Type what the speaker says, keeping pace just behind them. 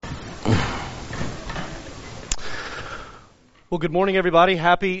Well, good morning, everybody.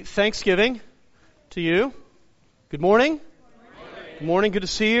 Happy Thanksgiving to you. Good morning. Good morning. Good to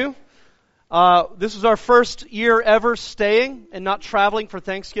see you. This is our first year ever staying and not traveling for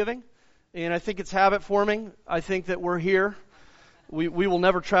Thanksgiving, and I think it's habit forming. I think that we're here. We will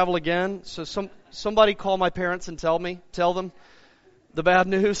never travel again. So somebody call my parents and tell them the bad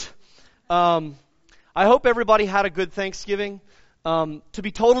news. I hope everybody had a good Thanksgiving. To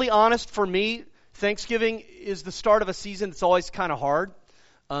be totally honest, for me, Thanksgiving is the start of a season that's always kind of hard.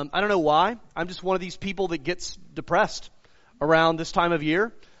 I don't know why. I'm just one of these people that gets depressed around this time of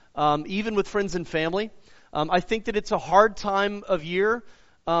year, even with friends and family. I think that it's a hard time of year.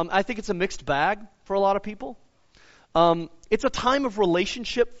 I think it's a mixed bag for a lot of people. It's a time of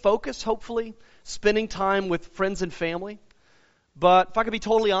relationship focus, hopefully, spending time with friends and family. But if I could be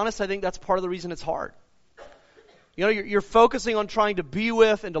totally honest, I think that's part of the reason it's hard. You know, you're focusing on trying to be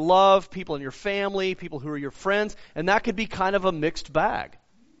with and to love people in your family, people who are your friends, and that could be kind of a mixed bag.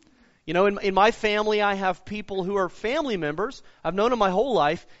 You know, in my family, I have people who are family members. I've known them my whole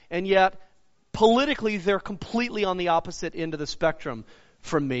life, and yet politically, they're completely on the opposite end of the spectrum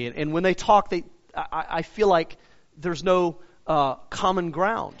from me. And when they talk, I feel like there's no common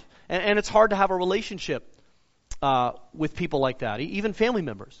ground. And it's hard to have a relationship with people like that, even family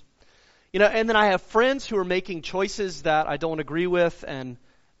members. You know, and then I have friends who are making choices that I don't agree with, and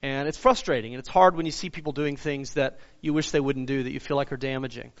it's frustrating. And it's hard when you see people doing things that you wish they wouldn't do, that you feel like are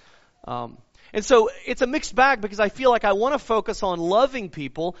damaging. And so it's a mixed bag because I feel like I want to focus on loving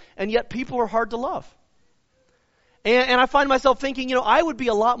people, and yet people are hard to love. And I find myself thinking, you know, I would be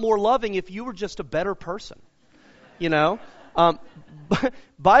a lot more loving if you were just a better person. You know,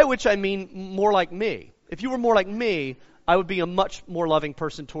 by which I mean more like me. If you were more like me, I would be a much more loving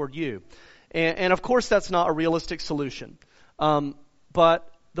person toward you. And of course, that's not a realistic solution. But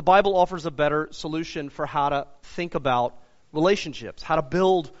the Bible offers a better solution for how to think about relationships, how to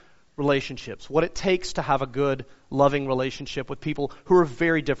build relationships, what it takes to have a good, loving relationship with people who are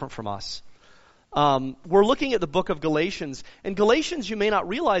very different from us. We're looking at the book of Galatians. And Galatians, you may not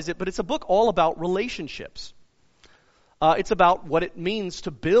realize it, but it's a book all about relationships. It's about what it means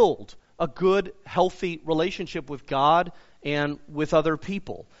to build a good, healthy relationship with God and with other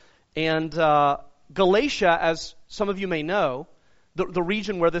people. And Galatia, as some of you may know, the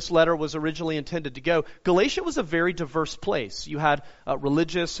region where this letter was originally intended to go, Galatia was a very diverse place. You had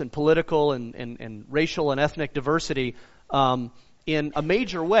religious and political and racial and ethnic diversity in a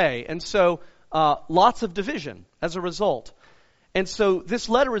major way. And so lots of division as a result. And so this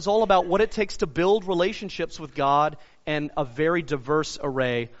letter is all about what it takes to build relationships with God and a very diverse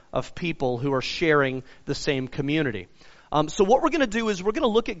array of people who are sharing the same community. So what we're going to do is we're going to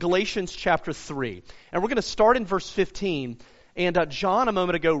look at Galatians chapter 3. And we're going to start in verse 15. And John, a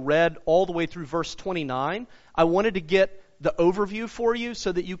moment ago, read all the way through verse 29. I wanted to get the overview for you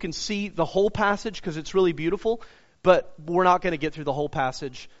so that you can see the whole passage because it's really beautiful. But we're not going to get through the whole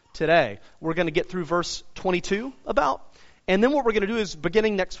passage today. We're going to get through verse 22 about. And then what we're going to do is,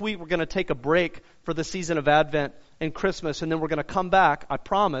 beginning next week, we're going to take a break for the season of Advent and Christmas, and then we're going to come back, I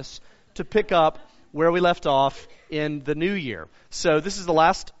promise, to pick up where we left off in the new year. So this is the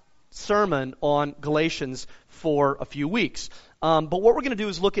last sermon on Galatians for a few weeks. But what we're going to do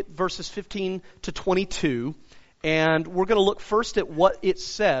is look at verses 15 to 22, and we're going to look first at what it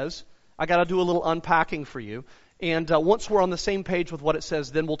says. I got to do a little unpacking for you. And once we're on the same page with what it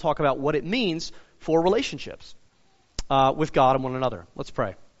says, then we'll talk about what it means for relationships with God and one another. Let's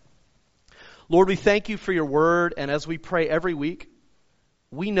pray. Lord, we thank you for your word, and as we pray every week,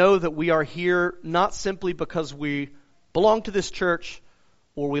 we know that we are here not simply because we belong to this church,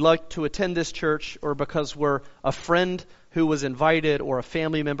 or we like to attend this church, or because we're a friend who was invited, or a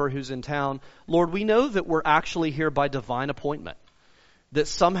family member who's in town. Lord, we know that we're actually here by divine appointment, that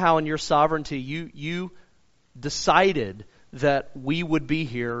somehow in your sovereignty, you decided that we would be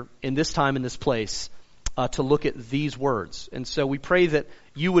here in this time, in this place, to look at these words. And so we pray that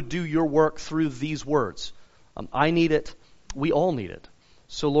you would do your work through these words. I need it. We all need it.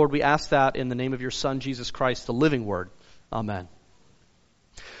 So Lord, we ask that in the name of your Son, Jesus Christ, the living word. Amen.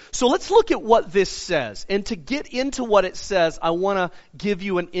 So let's look at what this says. And to get into what it says, I want to give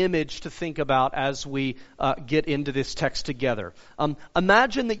you an image to think about as we get into this text together.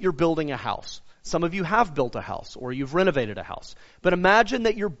 Imagine that you're building a house. Some of you have built a house or you've renovated a house. But imagine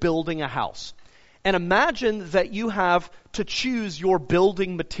that you're building a house. And imagine that you have to choose your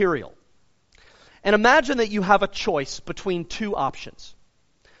building material. And imagine that you have a choice between two options.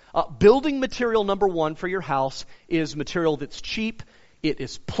 Building material number one for your house is material that's cheap, it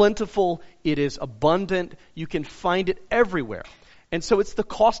is plentiful, it is abundant, you can find it everywhere. And so it's the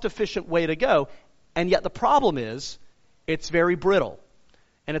cost-efficient way to go. And yet the problem is, it's very brittle,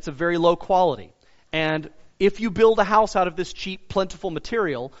 and it's a very low quality. And if you build a house out of this cheap, plentiful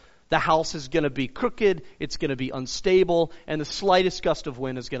material, the house is going to be crooked, it's going to be unstable, and the slightest gust of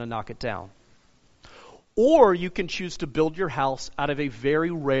wind is going to knock it down. Or you can choose to build your house out of a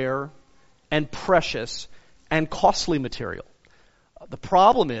very rare and precious and costly material. The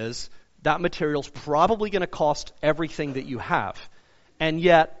problem is that material is probably going to cost everything that you have, and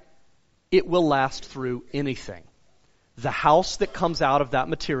yet it will last through anything. The house that comes out of that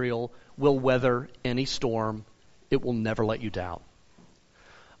material will weather any storm. It will never let you down.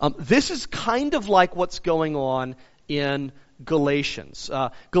 This is kind of like what's going on in Galatians.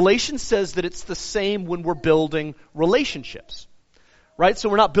 Galatians says that it's the same when we're building relationships. Right? So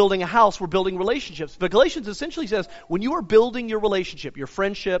we're not building a house, we're building relationships. But Galatians essentially says when you are building your relationship, your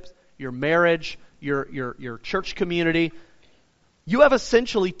friendships, your marriage, your church community, you have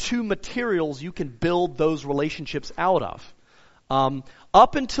essentially two materials you can build those relationships out of.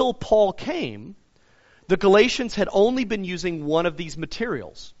 Up until Paul came, the Galatians had only been using one of these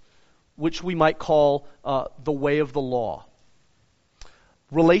materials, which we might call the way of the law.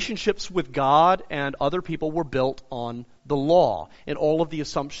 Relationships with God and other people were built on the law and all of the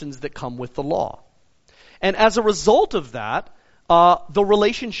assumptions that come with the law. And as a result of that, the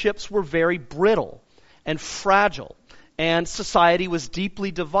relationships were very brittle and fragile, and society was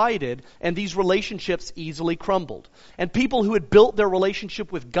deeply divided, and these relationships easily crumbled. And people who had built their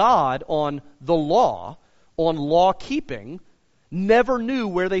relationship with God on the law, on law keeping, never knew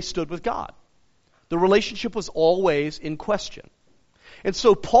where they stood with God. The relationship was always in question. And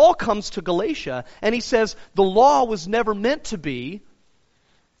so Paul comes to Galatia and he says the law was never meant to be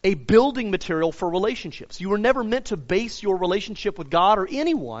a building material for relationships. You were never meant to base your relationship with God or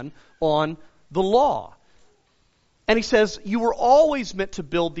anyone on the law. And he says you were always meant to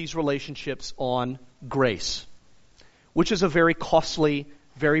build these relationships on grace, which is a very costly,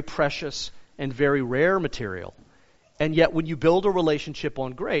 very precious, and very rare material. And yet when you build a relationship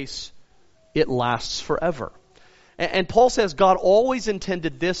on grace, it lasts forever. And Paul says God always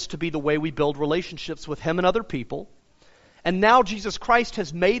intended this to be the way we build relationships with Him and other people. And now Jesus Christ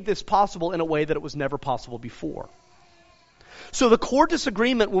has made this possible in a way that it was never possible before. So the core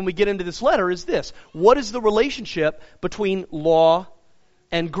disagreement when we get into this letter is this. What is the relationship between law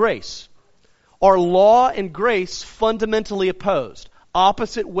and grace? Are law and grace fundamentally opposed,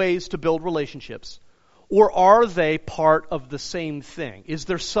 opposite ways to build relationships? Or are they part of the same thing? Is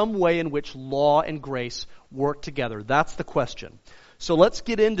there some way in which law and grace work together? That's the question. So let's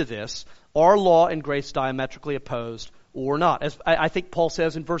get into this. Are law and grace diametrically opposed or not? As I think Paul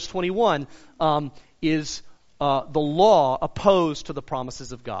says in verse 21, is the law opposed to the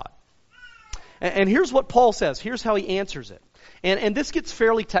promises of God? And here's what Paul says. Here's how he answers it. And this gets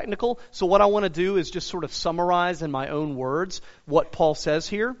fairly technical, so what I want to do is just sort of summarize in my own words what Paul says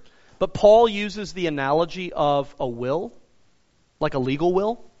here. But Paul uses the analogy of a will, like a legal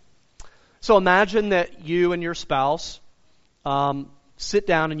will. So imagine that you and your spouse sit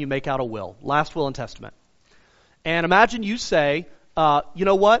down and you make out a will, last will and testament. And imagine you say, you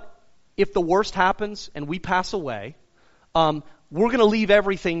know what? If the worst happens and we pass away, we're going to leave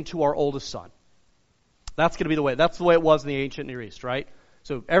everything to our oldest son. That's going to be the way. That's the way it was in the ancient Near East, right?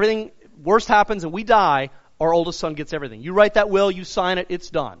 So everything, worst happens and we die, our oldest son gets everything. You write that will, you sign it, it's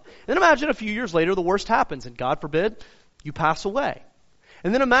done. And then imagine a few years later the worst happens and God forbid, you pass away.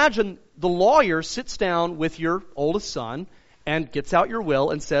 And then imagine the lawyer sits down with your oldest son and gets out your will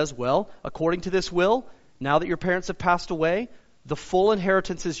and says, well, according to this will, now that your parents have passed away, the full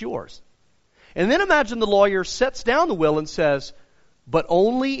inheritance is yours. And then imagine the lawyer sets down the will and says, but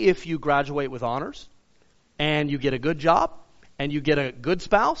only if you graduate with honors and you get a good job and you get a good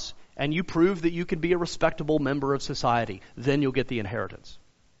spouse and you prove that you can be a respectable member of society, then you'll get the inheritance.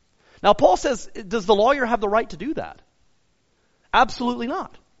 Now, Paul says, does the lawyer have the right to do that? Absolutely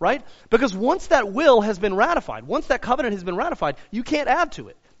not, right? Because once that will has been ratified, once that covenant has been ratified, you can't add to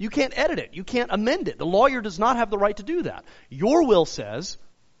it. You can't edit it. You can't amend it. The lawyer does not have the right to do that. Your will says,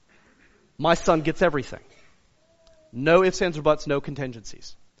 my son gets everything. No ifs, ands, or buts, no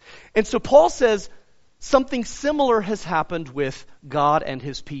contingencies. And so Paul says something similar has happened with God and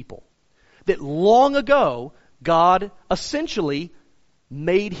His people. That long ago, God essentially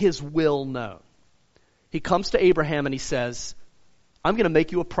made His will known. He comes to Abraham and He says, I'm going to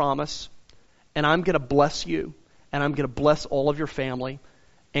make you a promise, and I'm going to bless you, and I'm going to bless all of your family,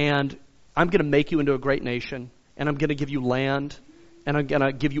 and I'm going to make you into a great nation, and I'm going to give you land, and I'm going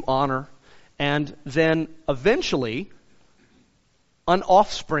to give you honor, and then eventually an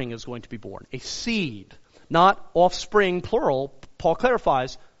offspring is going to be born, a seed, not offspring plural. Paul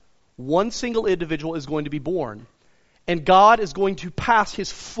clarifies, one single individual is going to be born, And God is going to pass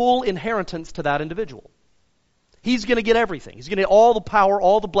his full inheritance to that individual. He's going to get everything. He's going to get all the power,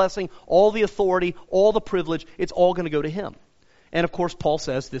 all the blessing, all the authority, all the privilege. It's all going to go to him. And of course, Paul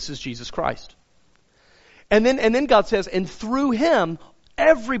says this is Jesus Christ. And then God says, and through him,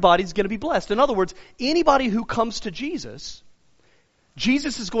 everybody's going to be blessed. In other words, anybody who comes to Jesus,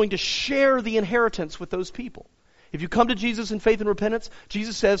 Jesus is going to share the inheritance with those people. If you come to Jesus in faith and repentance,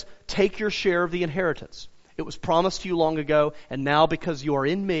 Jesus says, take your share of the inheritance. It was promised to you long ago, and now because you are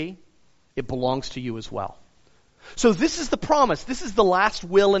in me, it belongs to you as well. So this is the promise. This is the last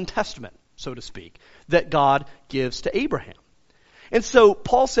will and testament, so to speak, that God gives to Abraham. And so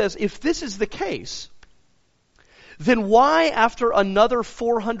Paul says, if this is the case, then why after another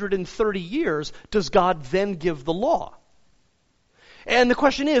 430 years does God then give the law? And the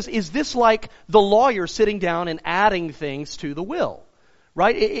question is this like the lawyer sitting down and adding things to the will?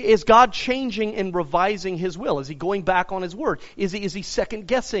 Right? Is God changing and revising his will? Is he going back on his word? Is he second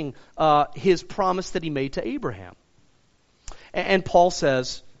guessing his promise that he made to Abraham? And Paul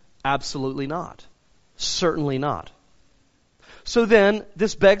says, absolutely not. Certainly not. So then,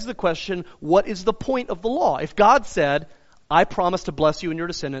 this begs the question, what is the point of the law? If God said, I promise to bless you and your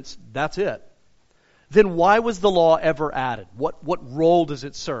descendants, that's it. Then why was the law ever added? What role does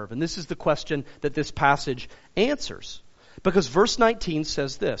it serve? And this is the question that this passage answers. Because verse 19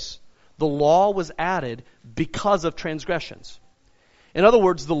 says this, the law was added because of transgressions. In other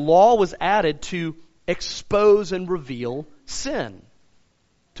words, the law was added to expose and reveal sin.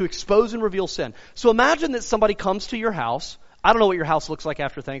 To expose and reveal sin. So imagine that somebody comes to your house. I don't know what your house looks like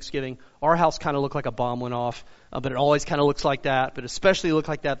after Thanksgiving. Our house kind of looked like a bomb went off, but it always kind of looks like that, but especially looked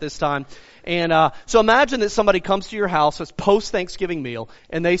like that this time. And so imagine that somebody comes to your house, it's post-Thanksgiving meal,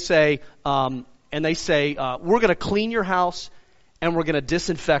 and they say, we're going to clean your house and we're going to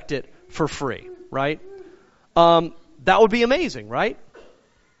disinfect it for free, right? That would be amazing, right?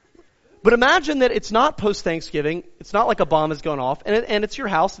 But imagine that it's not post-Thanksgiving, it's not like a bomb has gone off, and it's your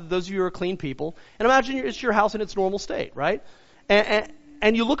house, those of you who are clean people, and imagine it's your house in its normal state, right?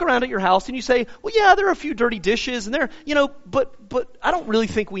 And you look around at your house and you say, well, yeah, there are a few dirty dishes, and but I don't really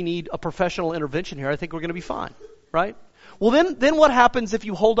think we need a professional intervention here. I think we're going to be fine, right? Well, then what happens if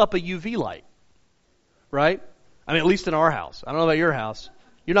you hold up a UV light, right? I mean, at least in our house. I don't know about your house.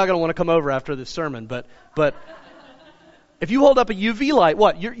 You're not going to want to come over after this sermon, but if you hold up a UV light,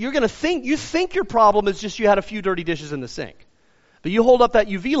 what? You're going to think your problem is just you had a few dirty dishes in the sink. But you hold up that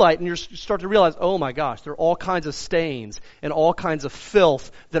UV light and you start to realize, oh my gosh, there are all kinds of stains and all kinds of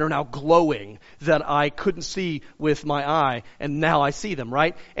filth that are now glowing that I couldn't see with my eye, and now I see them,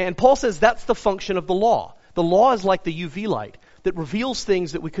 right? And Paul says that's the function of the law. The law is like the UV light that reveals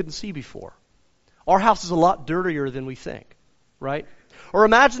things that we couldn't see before. Our house is a lot dirtier than we think, right? Or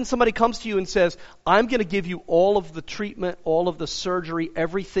imagine somebody comes to you and says, I'm going to give you all of the treatment, all of the surgery,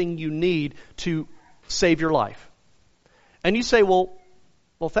 everything you need to save your life. And you say, well,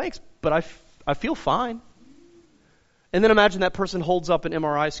 thanks, but I feel fine. And then imagine that person holds up an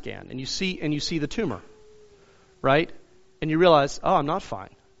MRI scan and you see the tumor, right? And you realize, oh, I'm not fine.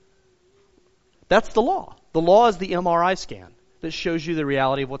 That's the law. The law is the MRI scan that shows you the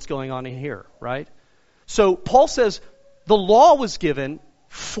reality of what's going on in here, right? So Paul says the law was given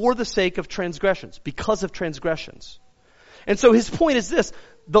for the sake of transgressions, because of transgressions. And so his point is this,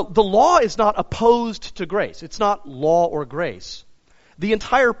 the law is not opposed to grace. It's not law or grace. The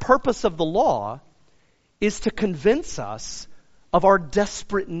entire purpose of the law is to convince us of our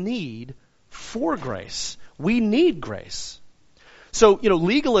desperate need for grace. We need grace. So,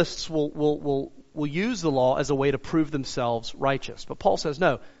 legalists will use the law as a way to prove themselves righteous. But Paul says,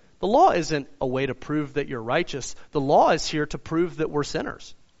 no, the law isn't a way to prove that you're righteous. The law is here to prove that we're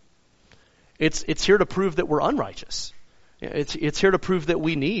sinners. It's here to prove that we're unrighteous. It's here to prove that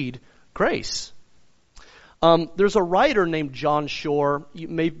we need grace. There's a writer named John Shore. You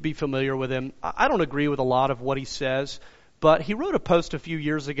may be familiar with him. I don't agree with a lot of what he says, but he wrote a post a few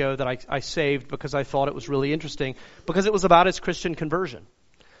years ago that I saved because I thought it was really interesting, because it was about his Christian conversion.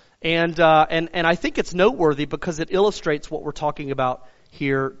 And I think it's noteworthy because it illustrates what we're talking about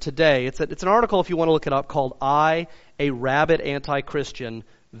here today. It's an article, if you want to look it up, called "I, a Rabid Anti-Christian,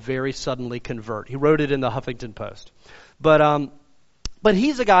 Very Suddenly Convert." He wrote it in the Huffington Post. But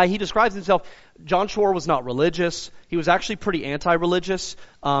he's a guy, he describes himself, John Shore was not religious. He was actually pretty anti-religious.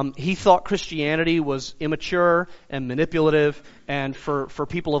 He thought Christianity was immature and manipulative and for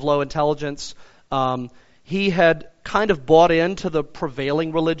people of low intelligence. He had kind of bought into the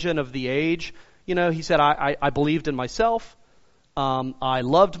prevailing religion of the age. He said, I believed in myself. I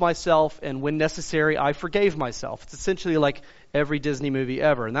loved myself, and when necessary, I forgave myself. It's essentially like every Disney movie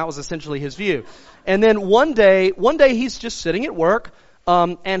ever, and that was essentially his view. And then one day he's just sitting at work,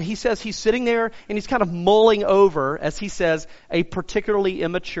 and he says he's sitting there, and he's kind of mulling over, as he says, a particularly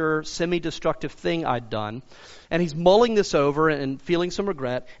immature, semi-destructive thing I'd done. And he's mulling this over and feeling some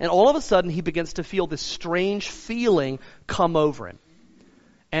regret, and all of a sudden he begins to feel this strange feeling come over him.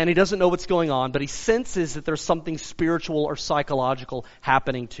 And he doesn't know what's going on, but he senses that there's something spiritual or psychological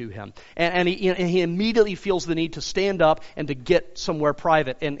happening to him. And he immediately feels the need to stand up and to get somewhere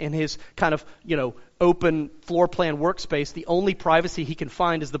private. And in his kind of, open floor plan workspace, the only privacy he can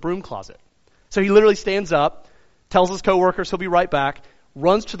find is the broom closet. So he literally stands up, tells his coworkers he'll be right back,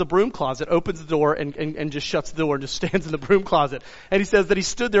 runs to the broom closet, opens the door, and just shuts the door and just stands in the broom closet. And he says that he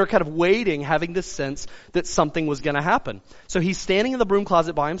stood there kind of waiting, having this sense that something was going to happen. So he's standing in the broom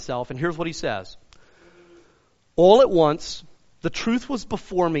closet by himself, and here's what he says. All at once, the truth was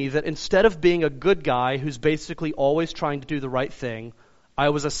before me that instead of being a good guy who's basically always trying to do the right thing, I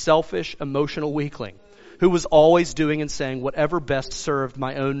was a selfish, emotional weakling who was always doing and saying whatever best served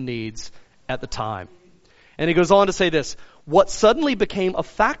my own needs at the time. And he goes on to say this, what suddenly became a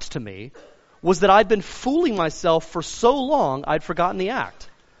fact to me was that I'd been fooling myself for so long I'd forgotten the act.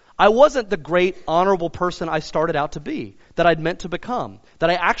 I wasn't the great, honorable person I started out to be, that I'd meant to become, that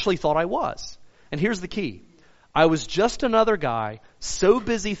I actually thought I was. And here's the key. I was just another guy so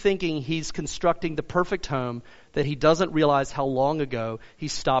busy thinking he's constructing the perfect home that he doesn't realize how long ago he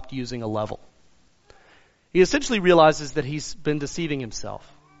stopped using a level. He essentially realizes that he's been deceiving himself.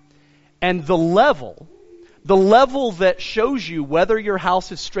 And the level that shows you whether your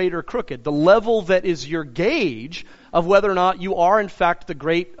house is straight or crooked, the level that is your gauge of whether or not you are in fact the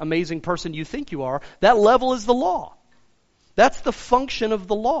great, amazing person you think you are, that level is the law. That's the function of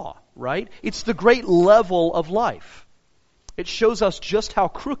the law, right? It's the great level of life. It shows us just how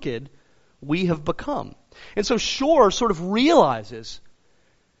crooked we have become. And so Shore sort of realizes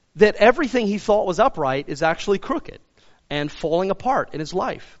that everything he thought was upright is actually crooked and falling apart in his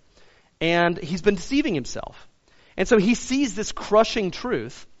life. And he's been deceiving himself. And so he sees this crushing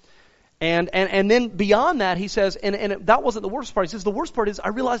truth. And then beyond that, he says, and that wasn't the worst part. He says, the worst part is I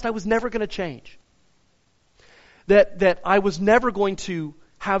realized I was never going to change. That I was never going to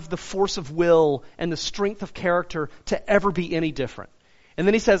have the force of will and the strength of character to ever be any different. And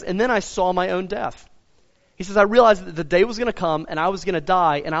then he says, and then I saw my own death. He says, I realized that the day was going to come and I was going to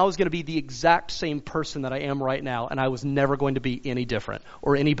die and I was going to be the exact same person that I am right now, and I was never going to be any different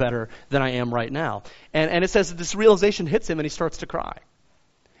or any better than I am right now. And it says that this realization hits him and he starts to cry.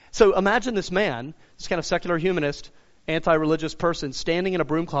 So imagine this man, this kind of secular humanist, anti-religious person, standing in a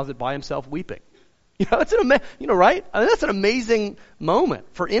broom closet by himself weeping. It's right? I mean, that's an amazing moment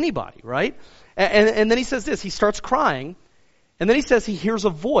for anybody, right? And then he says this, he starts crying, and then he says he hears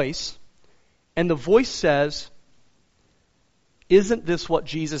a voice. And the voice says, isn't this what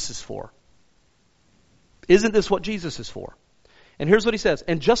Jesus is for? Isn't this what Jesus is for? And here's what he says.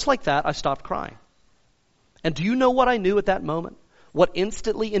 And just like that, I stopped crying. And do you know what I knew at that moment? What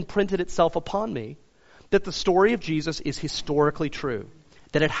instantly imprinted itself upon me? That the story of Jesus is historically true.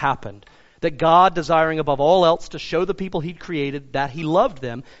 That it happened. That God, desiring above all else to show the people He'd created that He loved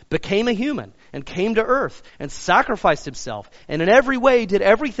them, became a human and came to earth and sacrificed Himself and in every way did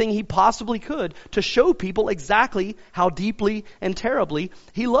everything He possibly could to show people exactly how deeply and terribly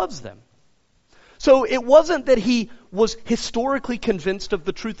He loves them. So it wasn't that He was historically convinced of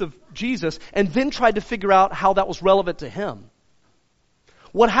the truth of Jesus and then tried to figure out how that was relevant to Him.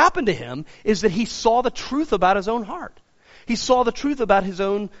 What happened to Him is that He saw the truth about His own heart. He saw the truth about his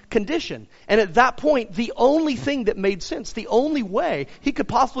own condition. And at that point, the only thing that made sense, the only way he could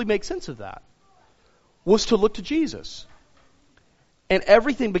possibly make sense of that, was to look to Jesus. And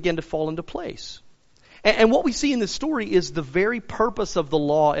everything began to fall into place. And what we see in this story is the very purpose of the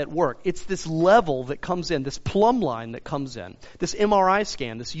law at work. It's this level that comes in, this plumb line that comes in, this MRI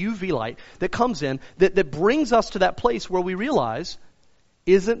scan, this UV light that comes in, that brings us to that place where we realize,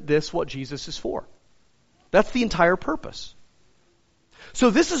 isn't this what Jesus is for? That's the entire purpose. So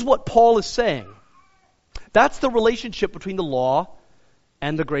this is what Paul is saying. That's the relationship between the law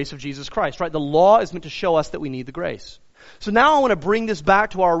and the grace of Jesus Christ, right? The law is meant to show us that we need the grace. So now I want to bring this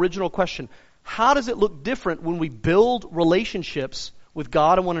back to our original question. How does it look different when we build relationships with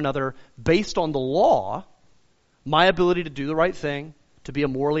God and one another based on the law, my ability to do the right thing, to be a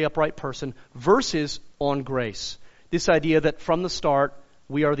morally upright person, versus on grace? This idea that from the start,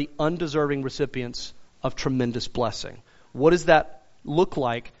 we are the undeserving recipients of tremendous blessing. What does that look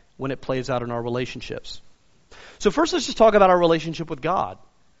like when it plays out in our relationships? So first, let's just talk about our relationship with God.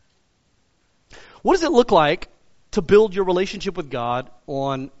 What does it look like to build your relationship with God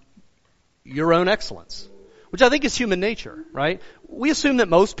on your own excellence, which I think is human nature, right? We assume that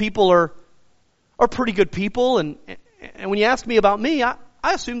most people are pretty good people, and when you ask me about me, I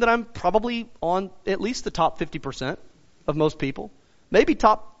assume that I'm probably on at least the top 50% of most people, maybe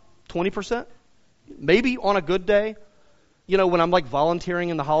top 20%, maybe on a good day, when I'm like volunteering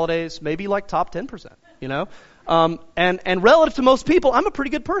in the holidays, maybe like top 10%, and relative to most people, I'm a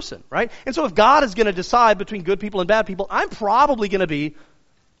pretty good person, right? And so if God is going to decide between good people and bad people, I'm probably going to be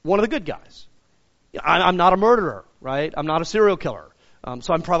one of the good guys. I'm not a murderer, right? I'm not a serial killer.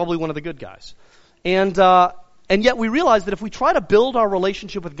 So I'm probably one of the good guys. And yet we realize that if we try to build our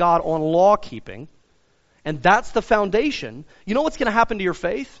relationship with God on law keeping, and that's the foundation, you know what's going to happen to your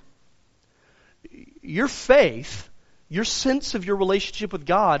faith? Your faith, your sense of your relationship with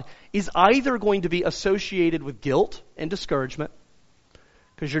God, is either going to be associated with guilt and discouragement,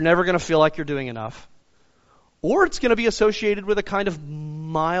 because you're never going to feel like you're doing enough, or it's going to be associated with a kind of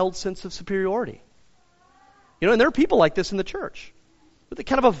mild sense of superiority. And there are people like this in the church, with a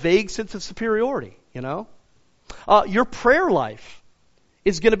kind of a vague sense of superiority, Your prayer life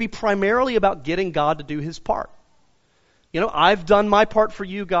is going to be primarily about getting God to do His part. I've done my part for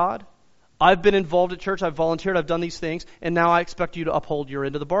you, God. I've been involved at church, I've volunteered, I've done these things, and now I expect you to uphold your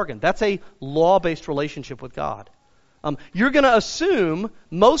end of the bargain. That's a law-based relationship with God. You're going to assume,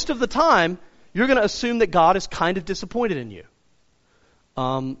 most of the time, that God is kind of disappointed in you.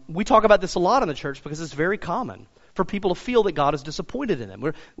 We talk about this a lot in the church because it's very common for people to feel that God is disappointed in them.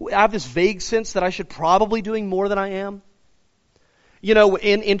 I have this vague sense that I should probably doing more than I am.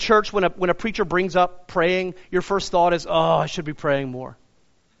 In church, when a preacher brings up praying, your first thought is, I should be praying more.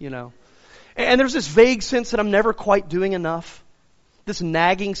 And there's this vague sense that I'm never quite doing enough. This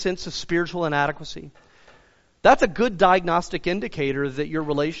nagging sense of spiritual inadequacy. That's a good diagnostic indicator that your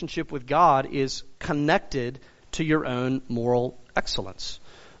relationship with God is connected to your own moral excellence.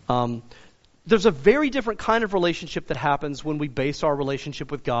 There's a very different kind of relationship that happens when we base our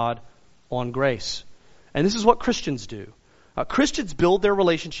relationship with God on grace. And this is what Christians do. Christians build their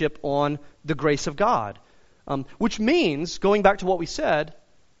relationship on the grace of God, which means, going back to what we said,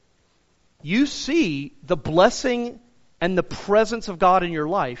 you see the blessing and the presence of God in your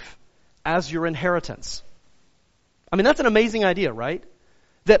life as your inheritance. I mean, that's an amazing idea, right?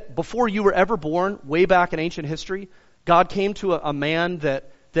 That before you were ever born, way back in ancient history, God came to a man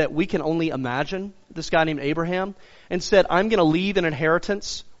that we can only imagine, this guy named Abraham, and said, I'm going to leave an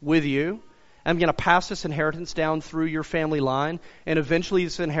inheritance with you. I'm going to pass this inheritance down through your family line, and eventually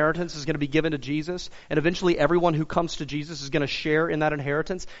this inheritance is going to be given to Jesus, and eventually everyone who comes to Jesus is going to share in that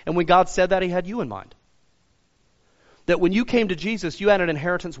inheritance. And when God said that, He had you in mind. That when you came to Jesus, you had an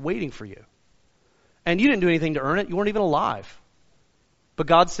inheritance waiting for you. And you didn't do anything to earn it. You weren't even alive. But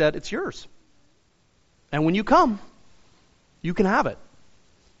God said, it's yours. And when you come, you can have it.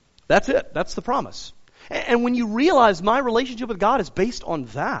 That's it. That's the promise. And when you realize my relationship with God is based on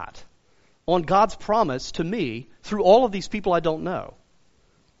that, on God's promise to me through all of these people I don't know,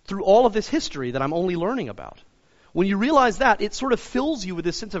 through all of this history that I'm only learning about. When you realize that, it sort of fills you with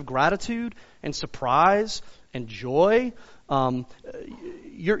this sense of gratitude and surprise and joy.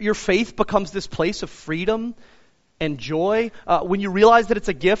 Your faith becomes this place of freedom and joy. When you realize that it's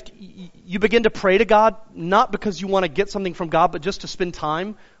a gift, you begin to pray to God, not because you want to get something from God, but just to spend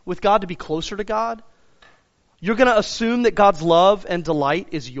time with God, to be closer to God. You're going to assume that God's love and delight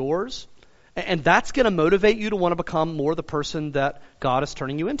is yours. And that's going to motivate you to want to become more the person that God is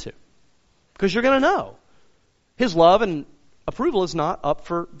turning you into. Because you're going to know His love and approval is not up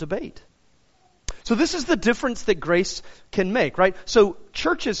for debate. So this is the difference that grace can make, right? So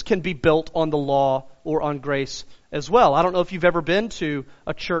churches can be built on the law or on grace as well. I don't know if you've ever been to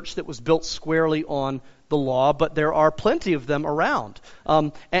a church that was built squarely on the law, but there are plenty of them around.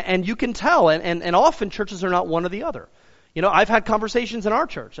 And you can tell, and often churches are not one or the other. I've had conversations in our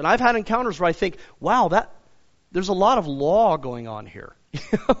church, and I've had encounters where I think, wow, there's a lot of law going on here.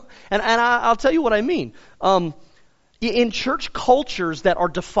 And I'll tell you what I mean. In church cultures that are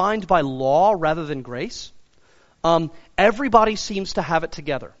defined by law rather than grace, everybody seems to have it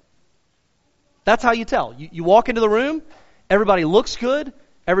together. That's how you tell. You walk into the room, everybody looks good,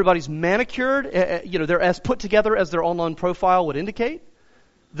 everybody's manicured, they're as put together as their online profile would indicate.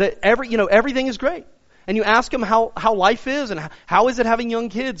 That everything is great. And you ask them how life is, and how is it having young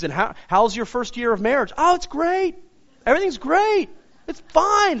kids, and how's your first year of marriage? Oh, it's great. Everything's great. It's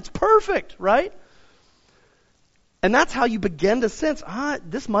fine. It's perfect, right? And that's how you begin to sense,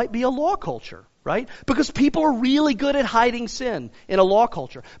 this might be a law culture, right? Because people are really good at hiding sin in a law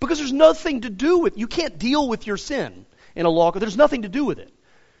culture. Because there's nothing to do with, you can't deal with your sin in a law culture. There's nothing to do with it.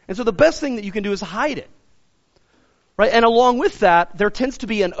 And so the best thing that you can do is hide it. right? And along with that, there tends to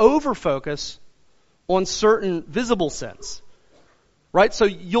be an overfocus on certain visible sins, right? So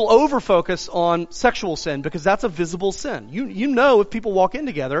you'll overfocus on sexual sin because that's a visible sin. You know if people walk in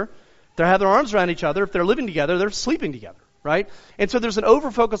together, they have their arms around each other. If they're living together, they're sleeping together, right? And so there's an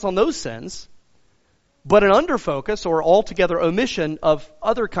overfocus on those sins, but an underfocus or altogether omission of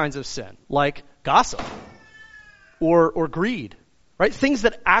other kinds of sin, like gossip or greed, right? Things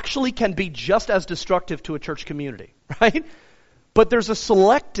that actually can be just as destructive to a church community, right? But there's a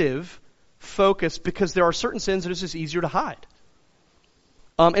selective focus because there are certain sins that it's just easier to hide.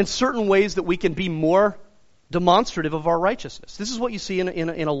 And certain ways that we can be more demonstrative of our righteousness. This is what you see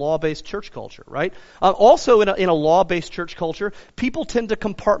in a law-based church culture, right? Also in a law-based church culture, people tend to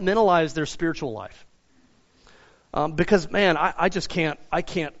compartmentalize their spiritual life. Because, man, I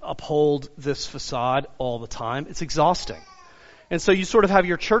can't uphold this facade all the time. It's exhausting. And so you sort of have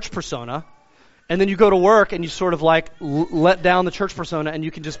your church persona, and then you go to work and you sort of like let down the church persona and you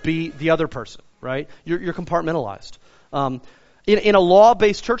can just be the other person, right? You're compartmentalized. In a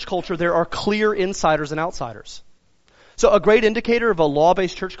law-based church culture, there are clear insiders and outsiders. So a great indicator of a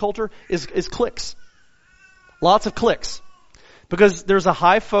law-based church culture is cliques. Lots of cliques. Because there's a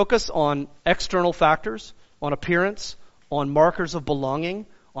high focus on external factors, on appearance, on markers of belonging,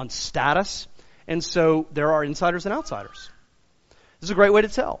 on status. And so there are insiders and outsiders. This is a great way to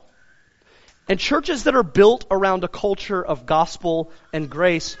tell. And churches that are built around a culture of gospel and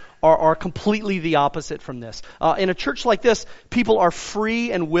grace are completely the opposite from this. In a church like this, people are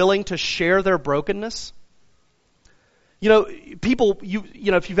free and willing to share their brokenness. You know,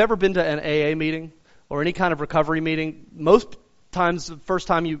 if you've ever been to an AA meeting or any kind of recovery meeting, most times the first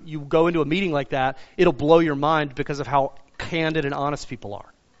time you go into a meeting like that, it'll blow your mind because of how candid and honest people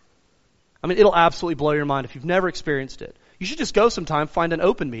are. I mean, it'll absolutely blow your mind if you've never experienced it. You should just go sometime, find an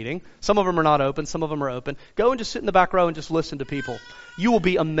open meeting. Some of them are not open, some of them are open. Go and just sit in the back row and just listen to people. You will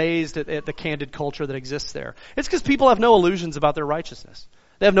be amazed at the candid culture that exists there. It's because people have no illusions about their righteousness.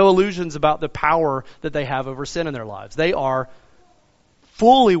 They have no illusions about the power that they have over sin in their lives. They are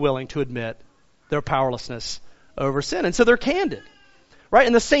fully willing to admit their powerlessness over sin. And so they're candid, right?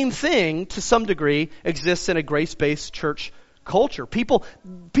 And the same thing, to some degree, exists in a grace-based church culture. People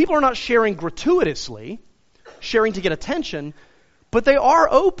are not sharing gratuitously, sharing to get attention, but they are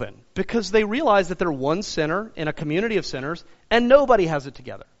open because they realize that they're one sinner in a community of sinners and nobody has it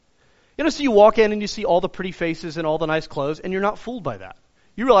together. You know, so you walk in and you see all the pretty faces and all the nice clothes and you're not fooled by that.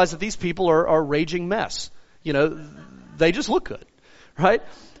 You realize that these people are a raging mess. You know, they just look good, right?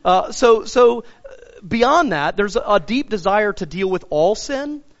 So beyond that, there's a deep desire to deal with all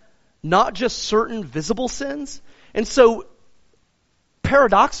sin, not just certain visible sins. And so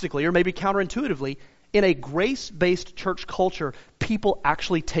paradoxically, or maybe counterintuitively, in a grace-based church culture, people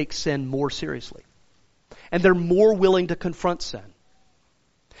actually take sin more seriously. And they're more willing to confront sin.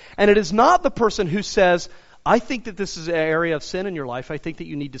 And it is not the person who says, I think that this is an area of sin in your life. I think that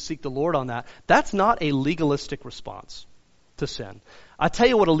you need to seek the Lord on that. That's not a legalistic response to sin. I tell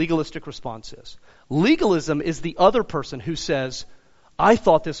you what a legalistic response is. Legalism is the other person who says, I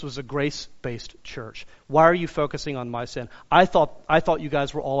thought this was a grace-based church. Why are you focusing on my sin? I thought you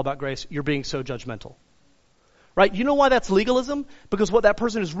guys were all about grace. You're being so judgmental. Right? You know why that's legalism? Because what that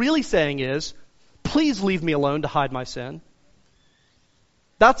person is really saying is, please leave me alone to hide my sin.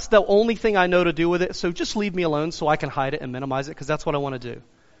 That's the only thing I know to do with it, so just leave me alone so I can hide it and minimize it, because that's what I want to do.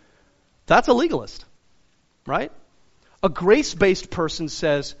 That's a legalist, right? A grace-based person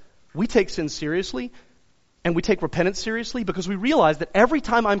says, we take sin seriously, and we take repentance seriously because we realize that every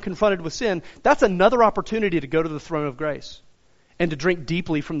time I'm confronted with sin, that's another opportunity to go to the throne of grace and to drink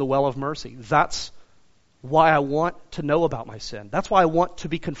deeply from the well of mercy. That's why I want to know about my sin. That's why I want to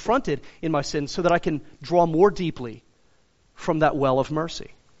be confronted in my sin so that I can draw more deeply from that well of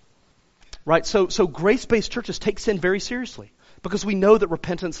mercy. Right? So grace-based churches take sin very seriously because we know that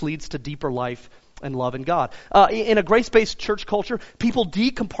repentance leads to deeper life and love in God. In a grace-based church culture, people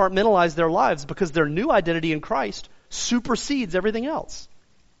decompartmentalize their lives because their new identity in Christ supersedes everything else.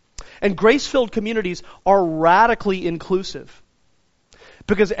 And grace-filled communities are radically inclusive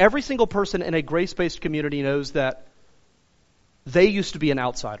because every single person in a grace-based community knows that they used to be an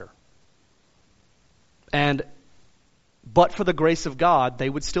outsider. But for the grace of God, they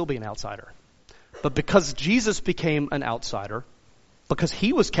would still be an outsider. But because Jesus became an outsider, because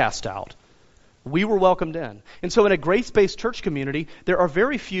he was cast out, we were welcomed in. And so in a grace-based church community, there are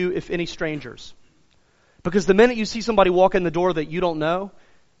very few, if any, strangers. Because the minute you see somebody walk in the door that you don't know,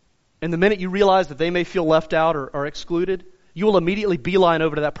 and the minute you realize that they may feel left out or excluded, you will immediately beeline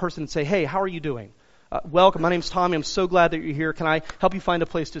over to that person and say, hey, how are you doing? welcome, my name's Tommy, I'm so glad that you're here. Can I help you find a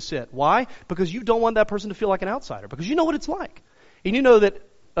place to sit? Why? Because you don't want that person to feel like an outsider, because you know what it's like. And you know that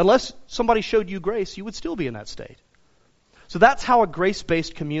unless somebody showed you grace, you would still be in that state. So that's how a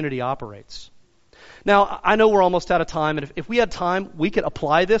grace-based community operates. Now, I know we're almost out of time, and if we had time, we could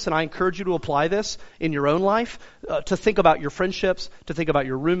apply this, and I encourage you to apply this in your own life, to think about your friendships, to think about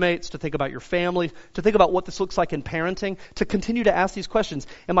your roommates, to think about your family, to think about what this looks like in parenting, to continue to ask these questions.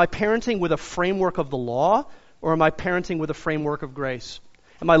 Am I parenting with a framework of the law, or am I parenting with a framework of grace?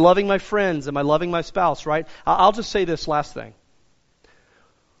 Am I loving my friends? Am I loving my spouse, right? I'll just say this last thing.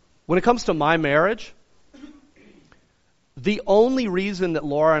 When it comes to my marriage, the only reason that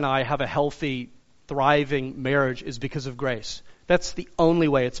Laura and I have a healthy, thriving marriage is because of grace. That's the only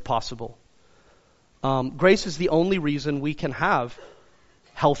way it's possible. Grace is the only reason we can have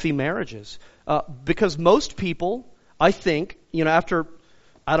healthy marriages. Because most people, I think, after,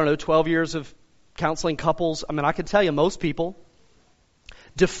 12 years of counseling couples, I can tell you most people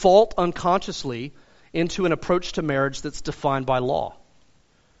default unconsciously into an approach to marriage that's defined by law.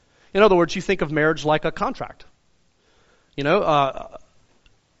 In other words, you think of marriage like a contract.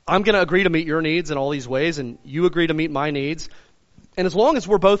 I'm going to agree to meet your needs in all these ways, and you agree to meet my needs. And as long as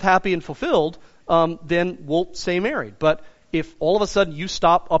we're both happy and fulfilled, then we'll stay married. But if all of a sudden you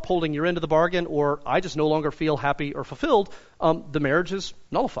stop upholding your end of the bargain, or I just no longer feel happy or fulfilled, the marriage is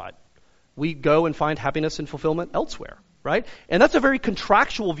nullified. We go and find happiness and fulfillment elsewhere, right? And that's a very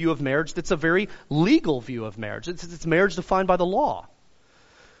contractual view of marriage. That's a very legal view of marriage. It's marriage defined by the law.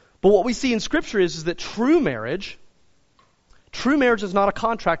 But what we see in Scripture is that true marriage is not a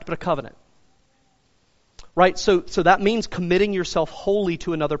contract, but a covenant. Right? So that means committing yourself wholly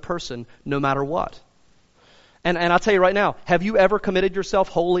to another person, no matter what. And I'll tell you right now, have you ever committed yourself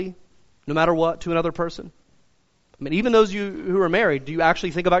wholly, no matter what, to another person? Even those of you who are married, do you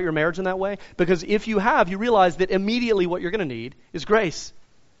actually think about your marriage in that way? Because if you have, you realize that immediately what you're going to need is grace.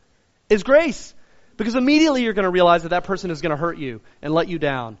 Is grace. Because immediately you're going to realize that person is going to hurt you and let you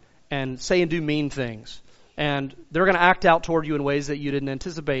down and say and do mean things. And they're going to act out toward you in ways that you didn't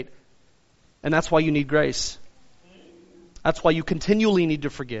anticipate. And that's why you need grace. That's why you continually need to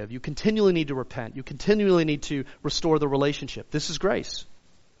forgive. You continually need to repent. You continually need to restore the relationship. This is grace.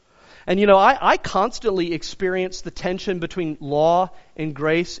 And I constantly experience the tension between law and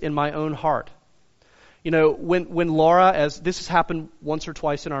grace in my own heart. When Laura, as this has happened once or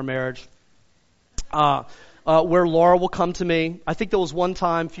twice in our marriage, where Laura will come to me. I think there was one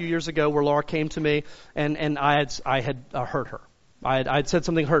time a few years ago where Laura came to me and I had hurt her. I had said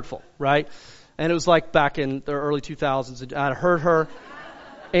something hurtful, right? And it was like back in the early 2000s. I had hurt her,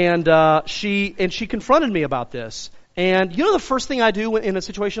 and she confronted me about this. And the first thing I do in a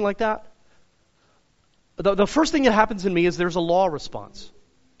situation like that? The first thing that happens in me is there's a law response.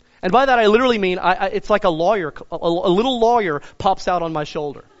 And by that I literally mean it's like a little lawyer pops out on my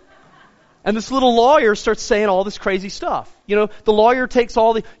shoulder. And this little lawyer starts saying all this crazy stuff. The lawyer takes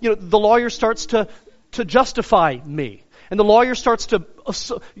the lawyer starts to justify me. And the lawyer starts to,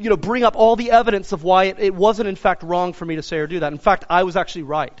 bring up all the evidence of why it wasn't in fact wrong for me to say or do that. In fact, I was actually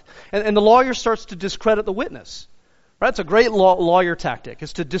right. And the lawyer starts to discredit the witness. Right? It's a great lawyer tactic,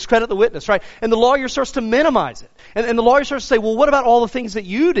 is to discredit the witness, right? And the lawyer starts to minimize it. And the lawyer starts to say, well, what about all the things that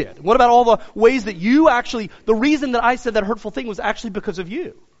you did? What about all the ways that you the reason that I said that hurtful thing was actually because of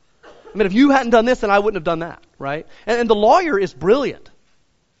you? If you hadn't done this, then I wouldn't have done that, right? And the lawyer is brilliant.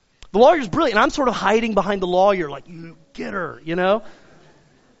 The lawyer's brilliant. And I'm sort of hiding behind the lawyer like, you get her, And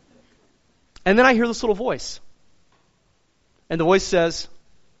then I hear this little voice. And the voice says,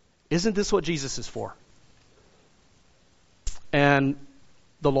 isn't this what Jesus is for? And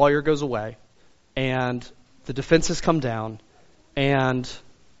the lawyer goes away. And the defenses come down. And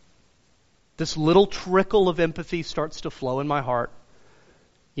this little trickle of empathy starts to flow in my heart.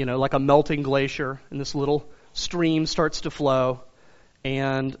 Like a melting glacier, and this little stream starts to flow,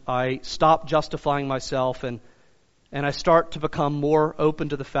 and I stop justifying myself, and I start to become more open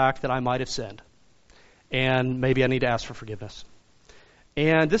to the fact that I might have sinned, and maybe I need to ask for forgiveness.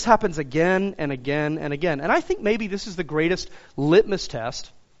 And this happens again and again and again. And I think maybe this is the greatest litmus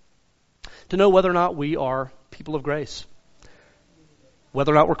test to know whether or not we are people of grace,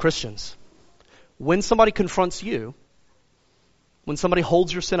 whether or not we're Christians. When somebody confronts you, when somebody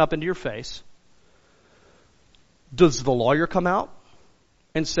holds your sin up into your face, does the lawyer come out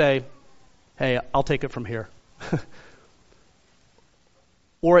and say, hey, I'll take it from here?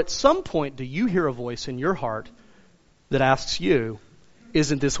 Or at some point, do you hear a voice in your heart that asks you,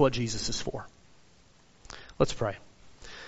 isn't this what Jesus is for? Let's pray.